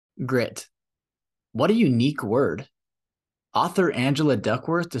Grit. What a unique word. Author Angela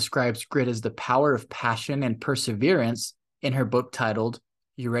Duckworth describes grit as the power of passion and perseverance in her book titled,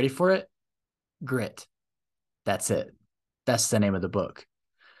 you ready for it? Grit. That's it. That's the name of the book.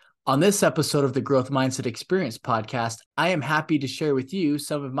 On this episode of the Growth Mindset Experience podcast, I am happy to share with you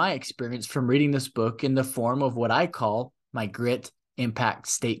some of my experience from reading this book in the form of what I call my grit impact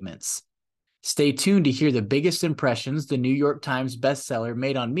statements. Stay tuned to hear the biggest impressions the New York Times bestseller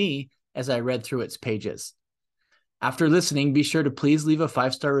made on me as I read through its pages. After listening, be sure to please leave a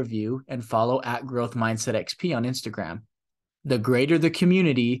 5-star review and follow at Growth Mindset XP on Instagram. The greater the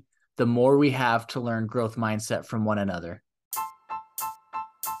community, the more we have to learn growth mindset from one another.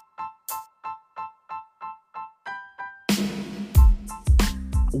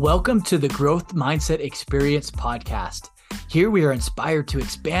 Welcome to the Growth Mindset Experience podcast. Here we are inspired to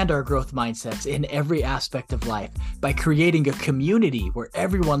expand our growth mindsets in every aspect of life by creating a community where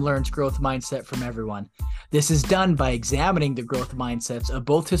everyone learns growth mindset from everyone. This is done by examining the growth mindsets of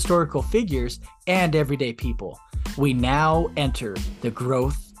both historical figures and everyday people. We now enter the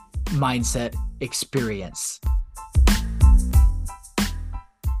Growth Mindset Experience.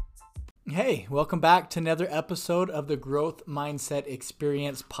 Hey, welcome back to another episode of the Growth Mindset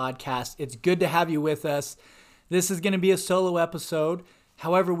Experience podcast. It's good to have you with us. This is going to be a solo episode.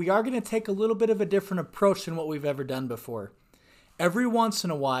 However, we are going to take a little bit of a different approach than what we've ever done before. Every once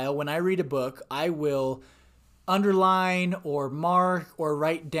in a while, when I read a book, I will underline or mark or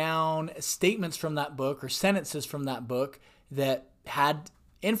write down statements from that book or sentences from that book that had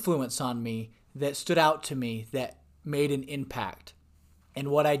influence on me, that stood out to me, that made an impact. And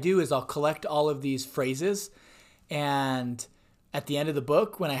what I do is I'll collect all of these phrases, and at the end of the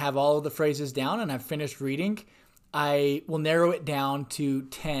book, when I have all of the phrases down and I've finished reading, I will narrow it down to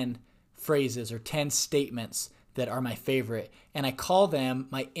 10 phrases or 10 statements that are my favorite, and I call them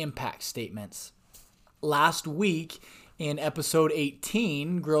my impact statements. Last week in episode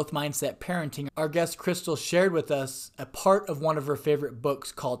 18, Growth Mindset Parenting, our guest Crystal shared with us a part of one of her favorite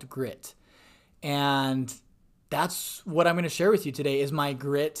books called Grit. And that's what I'm going to share with you today is my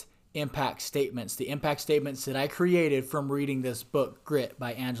grit impact statements, the impact statements that I created from reading this book, Grit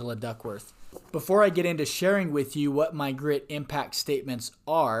by Angela Duckworth. Before I get into sharing with you what my grit impact statements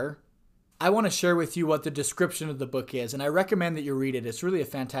are, I want to share with you what the description of the book is, and I recommend that you read it. It's really a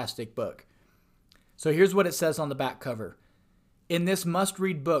fantastic book. So here's what it says on the back cover. In this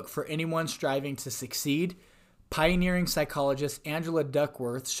must-read book for anyone striving to succeed, pioneering psychologist Angela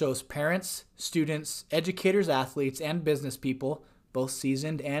Duckworth shows parents, students, educators, athletes, and business people, both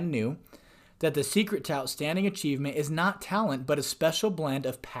seasoned and new, that the secret to outstanding achievement is not talent, but a special blend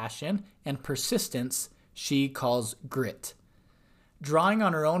of passion and persistence she calls grit. Drawing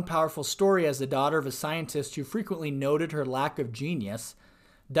on her own powerful story as the daughter of a scientist who frequently noted her lack of genius,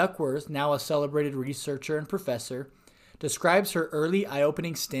 Duckworth, now a celebrated researcher and professor, describes her early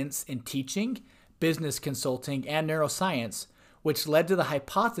eye-opening stints in teaching, business consulting, and neuroscience, which led to the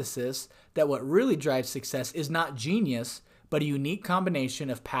hypothesis that what really drives success is not genius, but a unique combination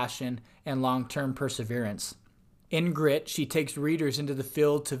of passion and long-term perseverance. In Grit, she takes readers into the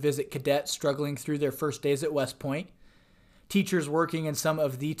field to visit cadets struggling through their first days at West Point, teachers working in some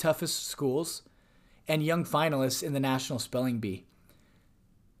of the toughest schools, and young finalists in the National Spelling Bee.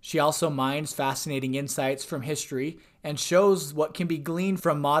 She also mines fascinating insights from history and shows what can be gleaned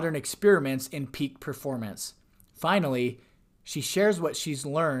from modern experiments in peak performance. Finally, she shares what she's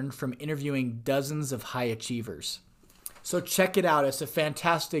learned from interviewing dozens of high achievers. So check it out. It's a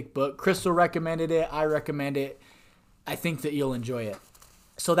fantastic book. Crystal recommended it. I recommend it. I think that you'll enjoy it.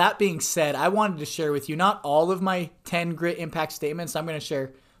 So that being said, I wanted to share with you not all of my 10 grit impact statements. I'm going to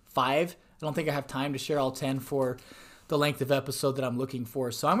share 5. I don't think I have time to share all 10 for the length of episode that I'm looking for.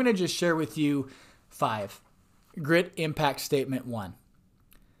 So I'm going to just share with you 5. Grit impact statement 1.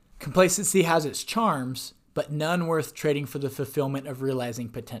 Complacency has its charms, but none worth trading for the fulfillment of realizing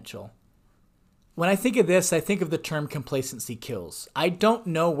potential. When I think of this, I think of the term complacency kills. I don't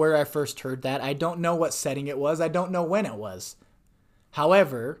know where I first heard that. I don't know what setting it was. I don't know when it was.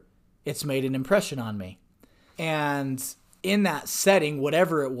 However, it's made an impression on me. And in that setting,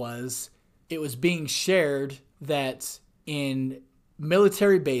 whatever it was being shared that in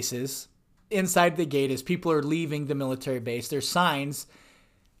military bases, inside the gate, as people are leaving the military base, there's signs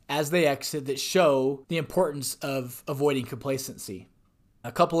as they exit that show the importance of avoiding complacency.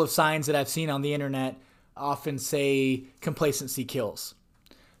 A couple of signs that I've seen on the internet often say complacency kills.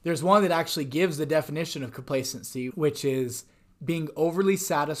 There's one that actually gives the definition of complacency, which is being overly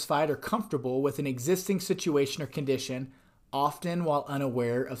satisfied or comfortable with an existing situation or condition, often while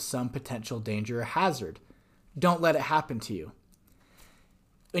unaware of some potential danger or hazard. Don't let it happen to you.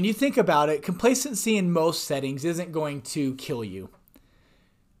 When you think about it, complacency in most settings isn't going to kill you.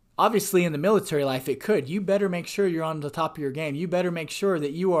 Obviously, in the military life, it could. You better make sure you're on the top of your game. You better make sure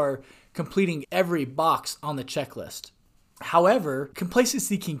that you are completing every box on the checklist. However,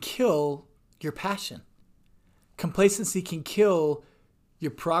 complacency can kill your passion. Complacency can kill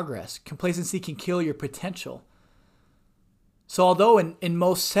your progress. Complacency can kill your potential. So although in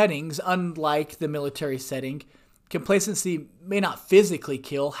most settings, unlike the military setting, complacency may not physically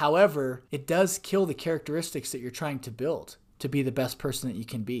kill, however, it does kill the characteristics that you're trying to build to be the best person that you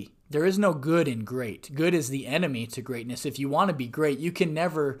can be. There is no good in great. Good is the enemy to greatness. If you want to be great, you can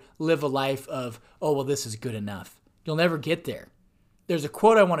never live a life of, oh, well, this is good enough. You'll never get there. There's a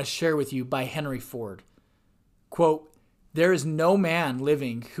quote I want to share with you by Henry Ford. Quote, "There is no man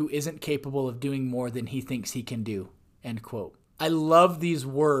living who isn't capable of doing more than he thinks he can do." End quote. I love these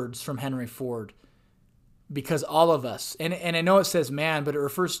words from Henry Ford because all of us, and I know it says man, but it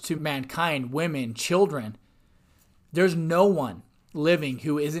refers to mankind, women, children. There's no one living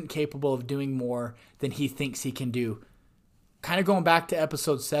who isn't capable of doing more than he thinks he can do. Kind of going back to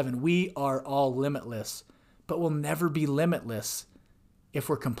episode 7, we are all limitless, but we'll never be limitless if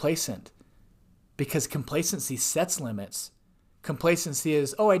we're complacent, because complacency sets limits. Complacency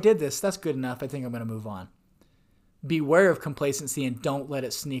is, oh, I did this. That's good enough. I think I'm going to move on. Beware of complacency and don't let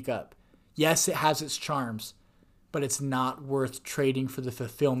it sneak up. Yes, it has its charms, but it's not worth trading for the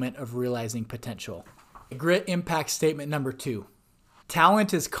fulfillment of realizing potential. Grit impact statement number 2.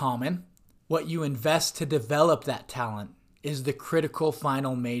 Talent is common. What you invest to develop that talent is the critical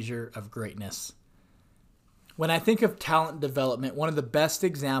final measure of greatness. When I think of talent development, one of the best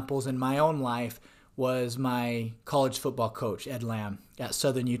examples in my own life was my college football coach, Ed Lamb, at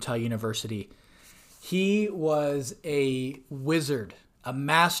Southern Utah University. He was a wizard, a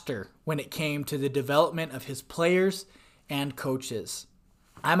master when it came to the development of his players and coaches.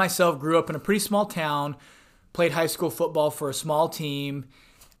 I myself grew up in a pretty small town, played high school football for a small team,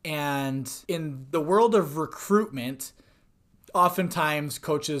 and in the world of recruitment, oftentimes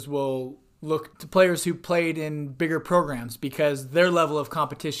coaches will look to players who played in bigger programs because their level of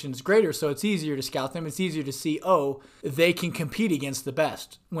competition is greater, so it's easier to scout them. It's easier to see, oh, they can compete against the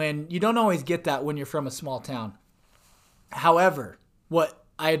best, when you don't always get that when you're from a small town. However, what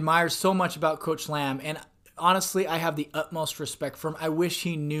I admire so much about Coach Lamb, and honestly, I have the utmost respect for him. I wish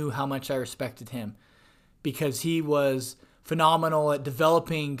he knew how much I respected him because he was phenomenal at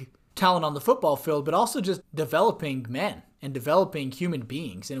developing talent on the football field, but also just developing men and developing human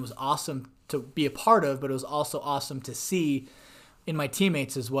beings. And it was awesome to be a part of, but it was also awesome to see in my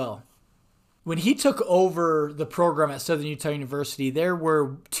teammates as well. When he took over the program at Southern Utah University, there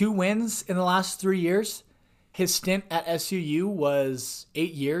were 2 wins in the last 3 years. His stint at SUU was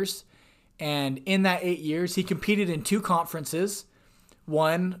 8 years. And in that 8 years, he competed in 2 conferences.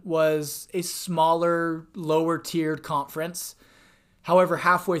 One was a smaller, lower-tiered conference. However,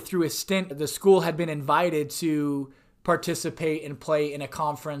 halfway through his stint, the school had been invited to participate and play in a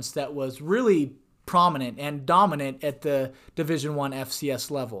conference that was really prominent and dominant at the Division I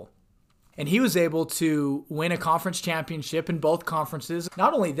FCS level. And he was able to win a conference championship in both conferences.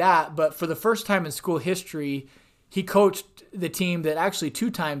 Not only that, but for the first time in school history, he coached the team that actually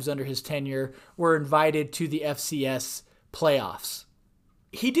 2 times under his tenure were invited to the FCS playoffs.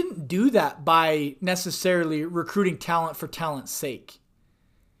 He didn't do that by necessarily recruiting talent for talent's sake.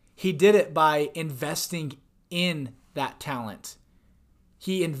 He did it by investing in that talent.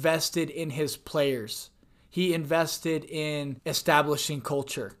 He invested in his players. He invested in establishing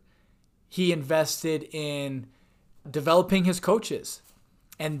culture. He invested in developing his coaches.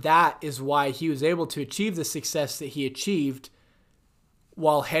 And that is why he was able to achieve the success that he achieved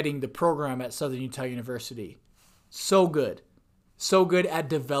while heading the program at Southern Utah University. So good. So good at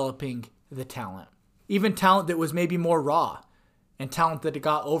developing the talent. Even talent that was maybe more raw and talent that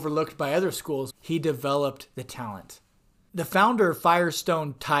got overlooked by other schools, he developed the talent. The founder of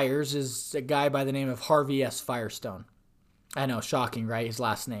Firestone Tires is a guy by the name of Harvey S. Firestone. I know, shocking, right? His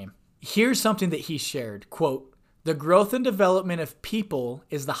last name. Here's something that he shared, quote, "The growth and development of people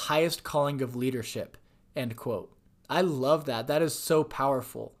is the highest calling of leadership," end quote. I love that. That is so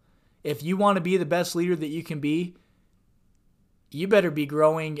powerful. If you want to be the best leader that you can be, you better be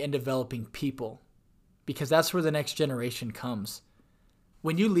growing and developing people because that's where the next generation comes.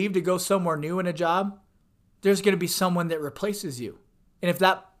 When you leave to go somewhere new in a job, there's going to be someone that replaces you. And if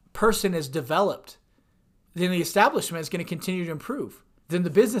that person is developed, then the establishment is going to continue to improve. Then the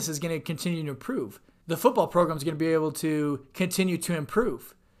business is going to continue to improve. The football program is going to be able to continue to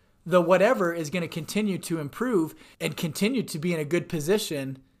improve. The whatever is going to continue to improve and continue to be in a good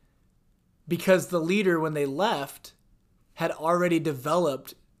position because the leader, when they left, had already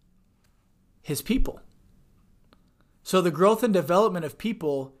developed his people. So the growth and development of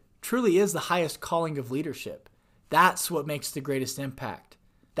people truly is the highest calling of leadership. That's what makes the greatest impact.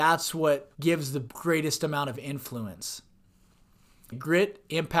 That's what gives the greatest amount of influence. Grit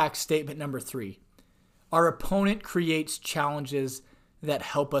impact statement number 3. Our opponent creates challenges that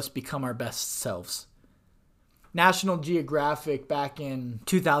help us become our best selves. National Geographic back in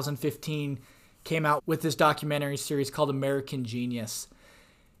 2015 came out with this documentary series called American Genius.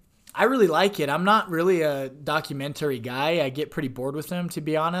 I really like it. I'm not really a documentary guy. I get pretty bored with them, to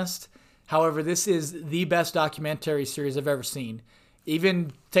be honest. However, this is the best documentary series I've ever seen.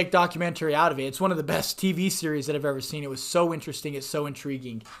 Even take documentary out of it, it's one of the best TV series that I've ever seen. It was so interesting. It's so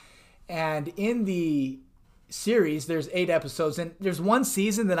intriguing. And in the series, there's 8 episodes, and there's one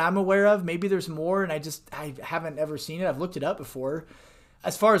season that I'm aware of. Maybe there's more, and I haven't ever seen it. I've looked it up before.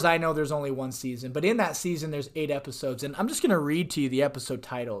 As far as I know, there's only one season. But in that season, there's 8 episodes. And I'm just going to read to you the episode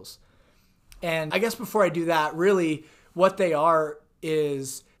titles. And I guess before I do that, really what they are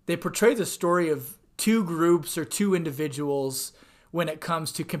is they portray the story of 2 groups or 2 individuals when it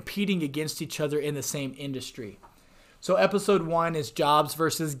comes to competing against each other in the same industry. So episode 1 is Jobs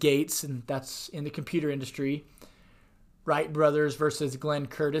versus Gates, and that's in the computer industry. Wright brothers versus Glenn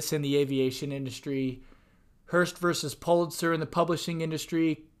Curtis in the aviation industry. Hearst versus Pulitzer in the publishing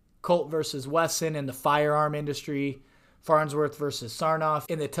industry. Colt versus Wesson in the firearm industry. Farnsworth versus Sarnoff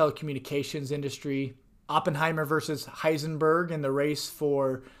in the telecommunications industry. Oppenheimer versus Heisenberg in the race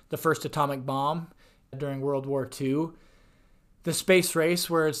for the first atomic bomb during World War II. The space race,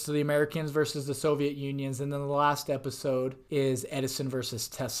 where it's the Americans versus the Soviet Unions. And then the last episode is Edison versus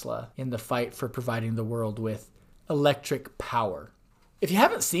Tesla in the fight for providing the world with electric power. If you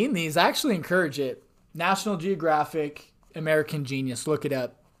haven't seen these, I actually encourage it. National Geographic, American Genius, look it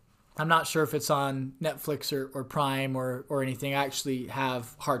up. I'm not sure if it's on Netflix or Prime or anything. I actually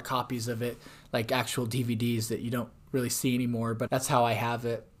have hard copies of it, like actual DVDs that you don't really see anymore, but that's how I have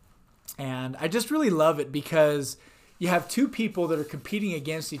it. And I just really love it because you have 2 people that are competing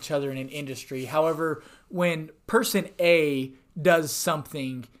against each other in an industry. However, when person A does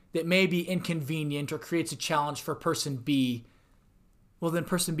something that may be inconvenient or creates a challenge for person B, well, then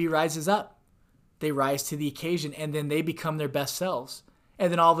person B rises up. They rise to the occasion, and then they become their best selves.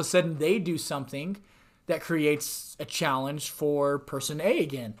 And then all of a sudden they do something that creates a challenge for person A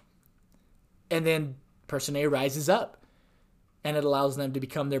again. And then person A rises up, and it allows them to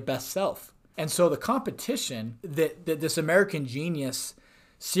become their best self. And so the competition that this American Genius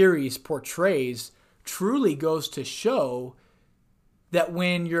series portrays truly goes to show that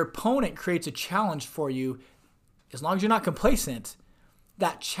when your opponent creates a challenge for you, as long as you're not complacent,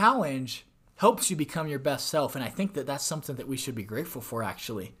 that challenge helps you become your best self. And I think that that's something that we should be grateful for,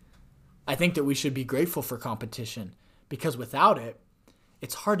 actually. I think that we should be grateful for competition because without it,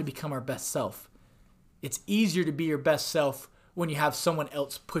 it's hard to become our best self. It's easier to be your best self when you have someone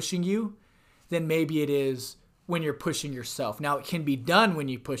else pushing you than maybe it is when you're pushing yourself. Now, it can be done when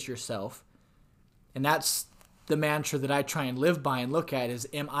you push yourself. And that's the mantra that I try and live by and look at is,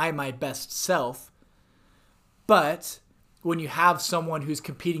 am I my best self? But when you have someone who's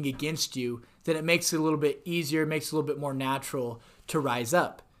competing against you, then it makes it a little bit easier, makes it a little bit more natural to rise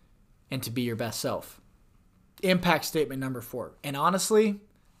up and to be your best self. Impact statement number 4. And honestly,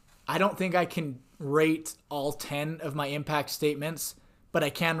 I don't think I can rate all 10 of my impact statements, but I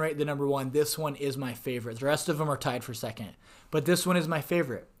can rate the number 1. This one is my favorite. The rest of them are tied for second, but this one is my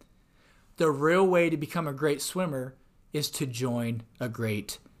favorite. The real way to become a great swimmer is to join a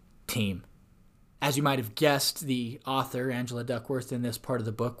great team. As you might have guessed, the author, Angela Duckworth, in this part of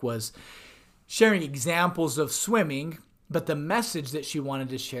the book was sharing examples of swimming, but the message that she wanted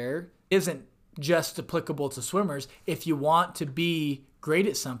to share isn't just applicable to swimmers. If you want to be great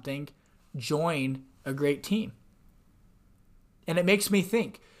at something, join a great team. And it makes me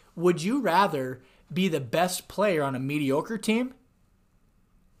think, would you rather be the best player on a mediocre team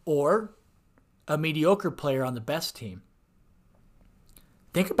or a mediocre player on the best team?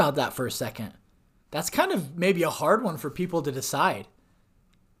 Think about that for a second. That's kind of maybe a hard one for people to decide.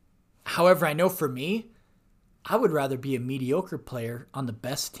 However, I know for me, I would rather be a mediocre player on the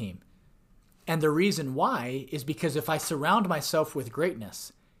best team. And the reason why is because if I surround myself with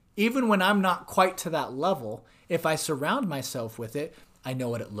greatness, even when I'm not quite to that level, if I surround myself with it, I know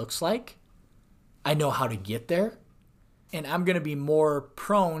what it looks like. I know how to get there. And I'm going to be more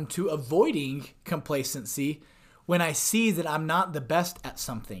prone to avoiding complacency when I see that I'm not the best at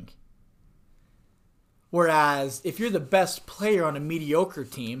something. Whereas if you're the best player on a mediocre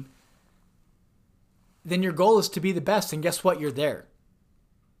team, then your goal is to be the best. And guess what? You're there.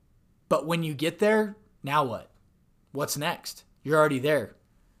 But when you get there, now what? What's next? You're already there.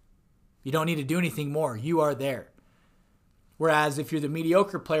 You don't need to do anything more. You are there. Whereas if you're the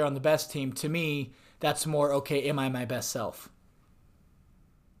mediocre player on the best team, to me, that's more, okay, am I my best self?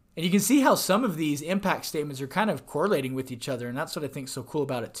 And you can see how some of these impact statements are kind of correlating with each other, and that's what I think is so cool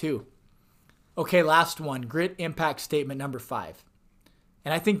about it too. Okay, last one, grit impact statement number 5.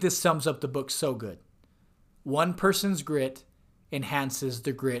 And I think this sums up the book so good. One person's grit enhances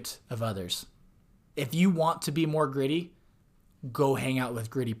the grit of others. If you want to be more gritty, go hang out with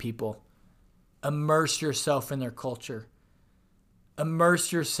gritty people. Immerse yourself in their culture.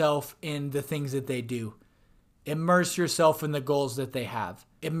 Immerse yourself in the things that they do. Immerse yourself in the goals that they have.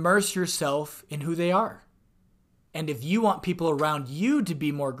 Immerse yourself in who they are. And if you want people around you to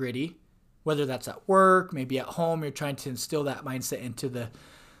be more gritty, whether that's at work, maybe at home, you're trying to instill that mindset into the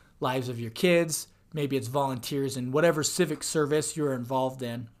lives of your kids, maybe it's volunteers in whatever civic service you're involved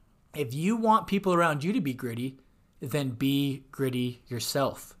in. If you want people around you to be gritty, then be gritty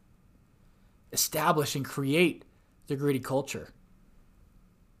yourself. Establish and create the gritty culture.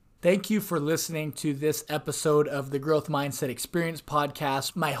 Thank you for listening to this episode of the Growth Mindset Experience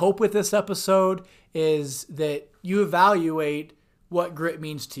podcast. My hope with this episode is that you evaluate what grit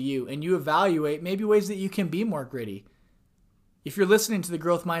means to you, and you evaluate maybe ways that you can be more gritty. If you're listening to the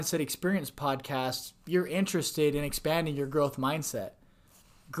Growth Mindset Experience podcast, you're interested in expanding your growth mindset.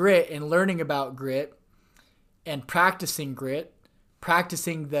 Grit and learning about grit and practicing grit,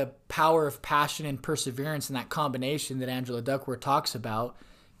 practicing the power of passion and perseverance and that combination that Angela Duckworth talks about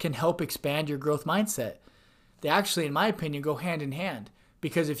can help expand your growth mindset. They actually, in my opinion, go hand in hand,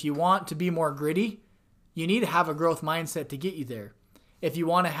 because if you want to be more gritty, you need to have a growth mindset to get you there. If you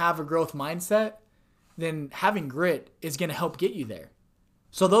want to have a growth mindset, then having grit is going to help get you there.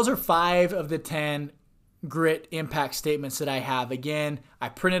 So those are 5 of the 10 grit impact statements that I have. Again, I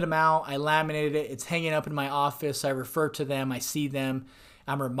printed them out, I laminated it, it's hanging up in my office, I refer to them, I see them,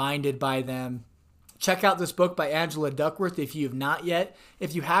 I'm reminded by them. Check out this book by Angela Duckworth if you have not yet.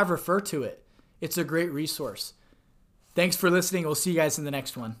 If you have, refer to it. It's a great resource. Thanks for listening. We'll see you guys in the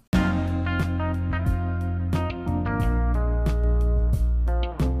next one.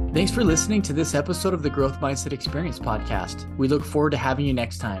 Thanks for listening to this episode of the Growth Mindset Experience podcast. We look forward to having you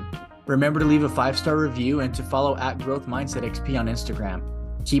next time. Remember to leave a 5-star review and to follow at Growth Mindset XP on Instagram.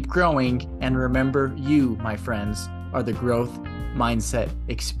 Keep growing, and remember, you, my friends, are the Growth Mindset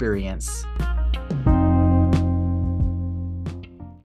Experience.